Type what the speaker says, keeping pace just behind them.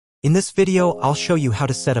In this video, I'll show you how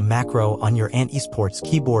to set a macro on your Ant Esports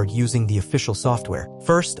keyboard using the official software.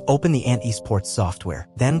 First, open the Ant Esports software.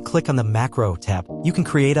 Then click on the Macro tab. You can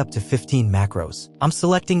create up to 15 macros. I'm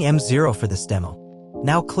selecting M0 for this demo.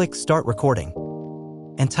 Now click Start Recording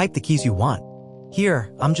and type the keys you want.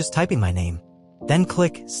 Here, I'm just typing my name. Then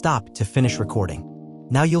click Stop to finish recording.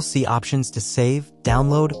 Now you'll see options to save,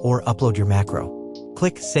 download, or upload your macro.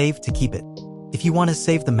 Click Save to keep it. If you want to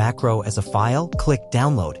save the macro as a file, click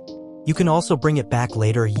Download. You can also bring it back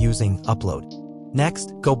later using Upload.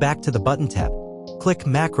 Next, go back to the Button tab. Click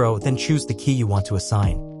Macro, then choose the key you want to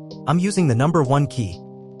assign. I'm using the number 1 key.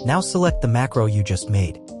 Now select the macro you just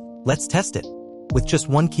made. Let's test it. With just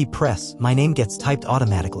one key press, my name gets typed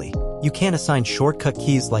automatically. You can assign shortcut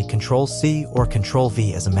keys like Ctrl-C or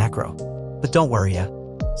Ctrl-V as a macro. But don't worry,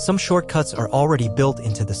 some shortcuts are already built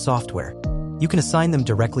into the software. You can assign them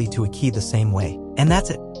directly to a key the same way. And that's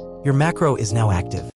it. Your macro is now active.